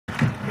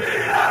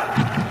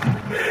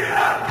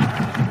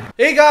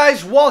Hey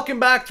guys, welcome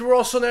back to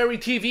Rossoneri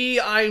TV.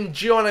 I'm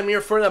Gio and I'm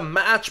here for the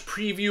match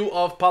preview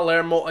of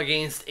Palermo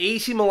against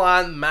AC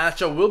Milan. Match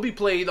that will be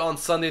played on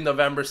Sunday,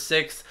 November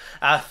 6th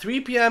at 3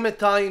 p.m.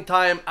 Italian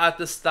time at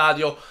the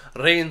Stadio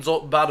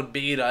Renzo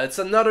Barbera. It's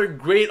another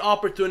great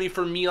opportunity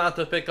for Milan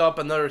to pick up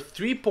another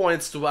 3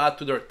 points to add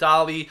to their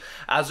tally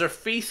as they're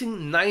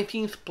facing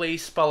 19th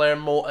place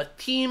Palermo, a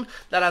team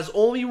that has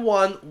only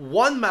won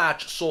one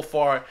match so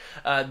far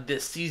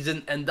this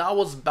season, and that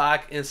was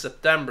back in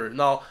September.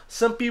 Now,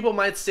 some people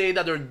might say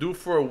that they're due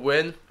for a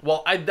win.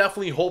 Well, I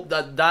definitely hope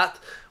that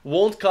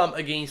won't come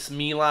against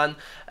Milan.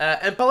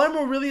 And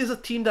Palermo really is a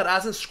team that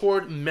hasn't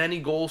scored many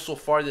goals so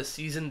far this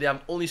season. They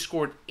have only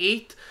scored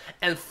 8,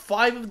 and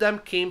 5 of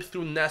them came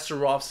through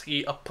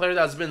Nestorovski, a player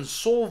that's been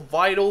so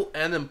vital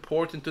and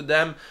important to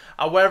them.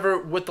 However,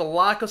 with the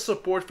lack of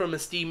support from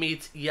his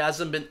teammates, he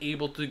hasn't been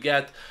able to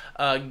get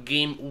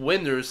game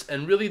winners,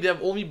 and really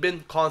they've only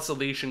been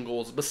consolation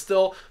goals. But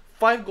still,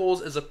 5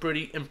 goals is a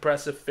pretty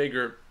impressive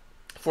figure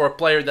for a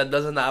player that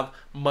doesn't have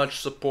much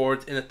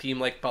support in a team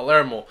like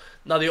Palermo.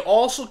 Now, they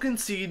also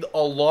concede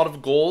a lot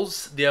of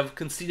goals. They have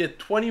conceded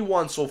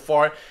 21 so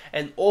far,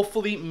 and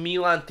hopefully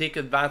Milan take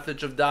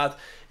advantage of that.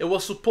 It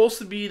was supposed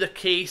to be the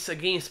case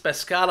against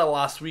Pescara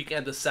last week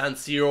at the San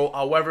Siro.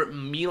 However,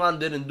 Milan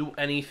didn't do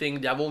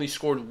anything. They have only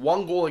scored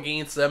 1 goal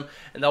against them,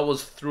 and that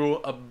was through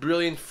a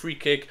brilliant free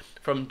kick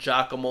from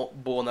Giacomo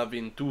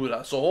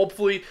Bonaventura. So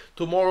hopefully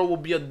tomorrow will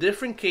be a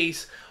different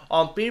case.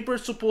 On paper,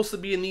 it's supposed to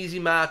be an easy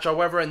match.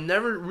 However, I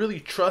never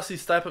really trust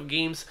these type of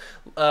games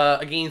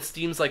against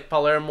teams like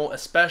Palermo,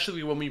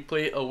 especially when we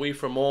play away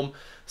from home.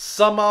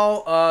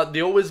 Somehow,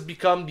 they always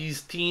become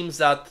these teams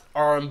that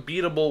are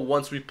unbeatable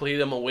once we play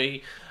them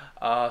away.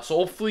 So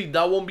hopefully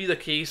that won't be the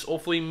case.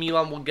 Hopefully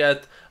Milan will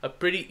get a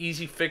pretty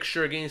easy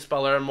fixture against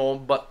Palermo,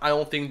 but I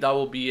don't think that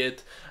will be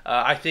it.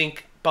 I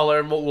think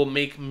Palermo will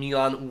make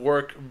Milan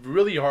work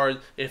really hard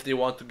if they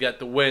want to get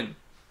the win.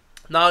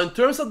 Now, in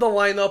terms of the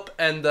lineup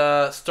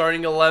and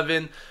starting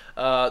 11,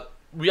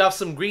 we have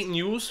some great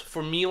news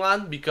for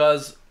Milan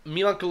because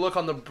Milan could look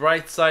on the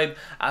bright side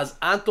as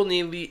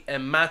Antonelli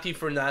and Matti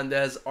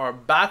Fernandez are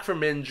back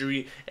from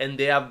injury and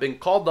they have been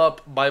called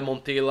up by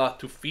Montella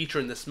to feature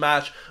in this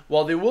match.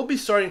 While they will be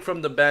starting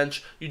from the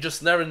bench, you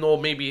just never know,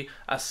 maybe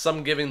at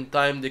some given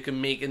time they can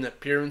make an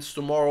appearance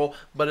tomorrow,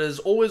 but it is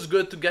always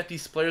good to get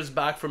these players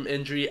back from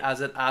injury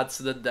as it adds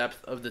to the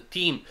depth of the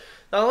team.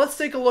 Now let's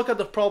take a look at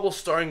the probable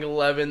starting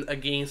 11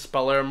 against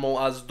Palermo,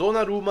 as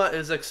Donnarumma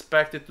is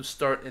expected to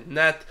start in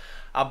net.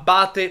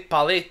 Abate,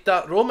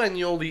 Paletta,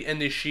 Romagnoli,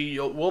 and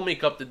Deschilio will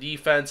make up the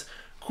defense.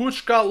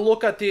 Kuchka,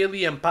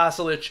 Locatelli, and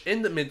Pasalic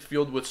in the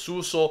midfield with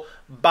Suso,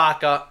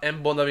 Bacca,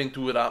 and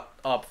Bonaventura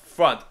up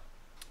front.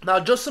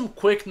 Now, just some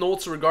quick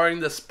notes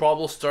regarding this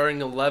probable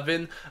starting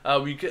 11.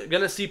 We're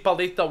going to see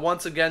Paletta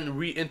once again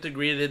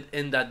reintegrated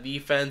in that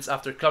defense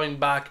after coming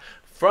back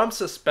from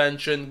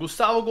suspension.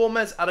 Gustavo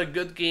Gomez had a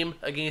good game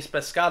against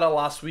Pescara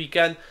last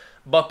weekend,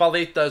 but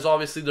Paletta is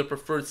obviously the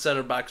preferred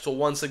center back, so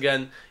once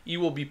again he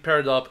will be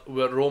paired up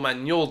with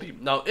Romagnoli.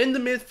 Now in the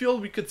midfield,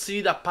 we could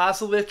see that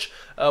Pasalic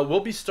will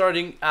be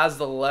starting as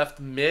the left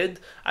mid.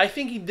 I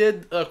think he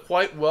did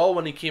quite well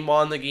when he came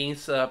on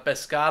against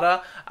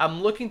Pescara.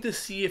 I'm looking to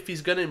see if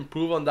he's going to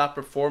improve on that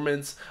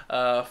performance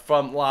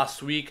from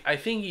last week. I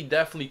think he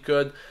definitely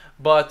could,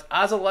 but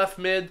as a left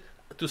mid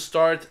to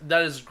start,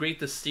 that is great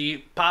to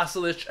see.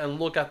 Pasalic and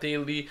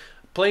Locatelli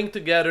playing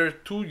together,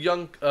 2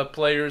 young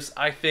players.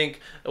 I think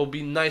it will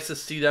be nice to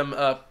see them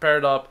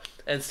paired up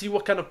and see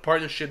what kind of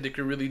partnership they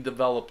could really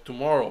develop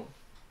tomorrow.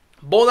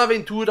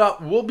 Bonaventura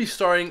will be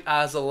starting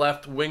as a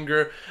left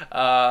winger,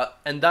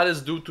 and that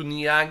is due to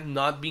Niang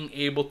not being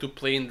able to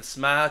play in this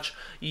match.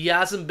 He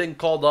hasn't been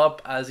called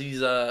up as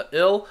he's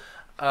ill.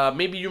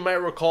 Maybe you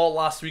might recall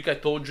last week I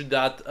told you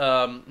that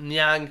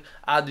Niang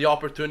had the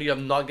opportunity of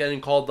not getting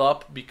called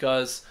up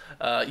because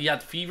he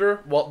had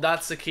fever. Well,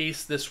 that's the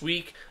case this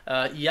week.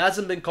 He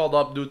hasn't been called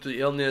up due to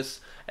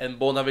illness, and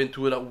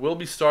Bonaventura will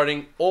be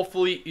starting.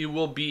 Hopefully, he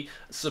will be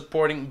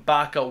supporting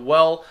Bacca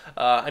well.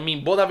 I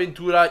mean,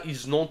 Bonaventura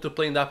is known to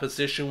play in that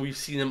position. We've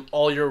seen him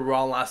all year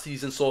round last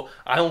season, so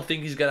I don't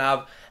think he's going to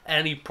have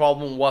any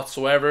problem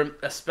whatsoever,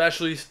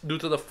 especially due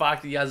to the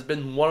fact that he has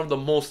been one of the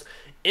most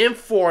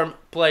informed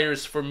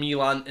players for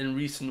Milan in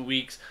recent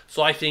weeks.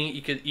 So I think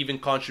he could even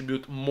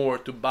contribute more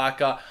to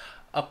Bacca,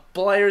 a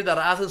player that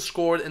hasn't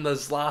scored in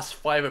his last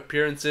 5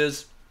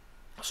 appearances.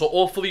 So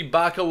hopefully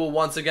Bacca will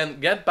once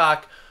again get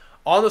back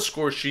on the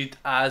score sheet,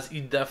 as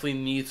he definitely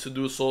needs to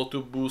do so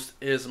to boost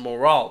his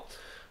morale.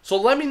 So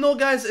let me know,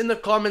 guys, in the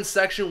comment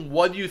section,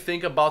 what do you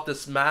think about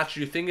this match? Do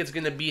you think it's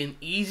going to be an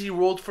easy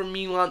road for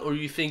Milan, or do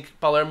you think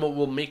Palermo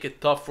will make it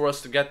tough for us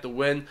to get the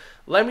win?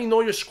 Let me know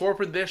your score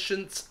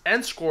predictions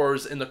and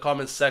scores in the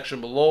comment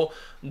section below.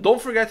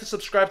 Don't forget to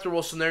subscribe to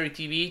Rossoneri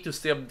TV to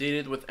stay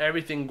updated with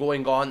everything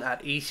going on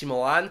at AC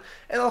Milan,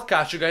 and I'll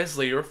catch you guys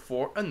later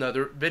for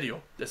another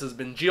video. This has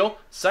been Gio,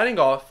 signing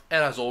off,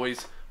 and as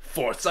always,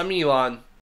 Forza Milan!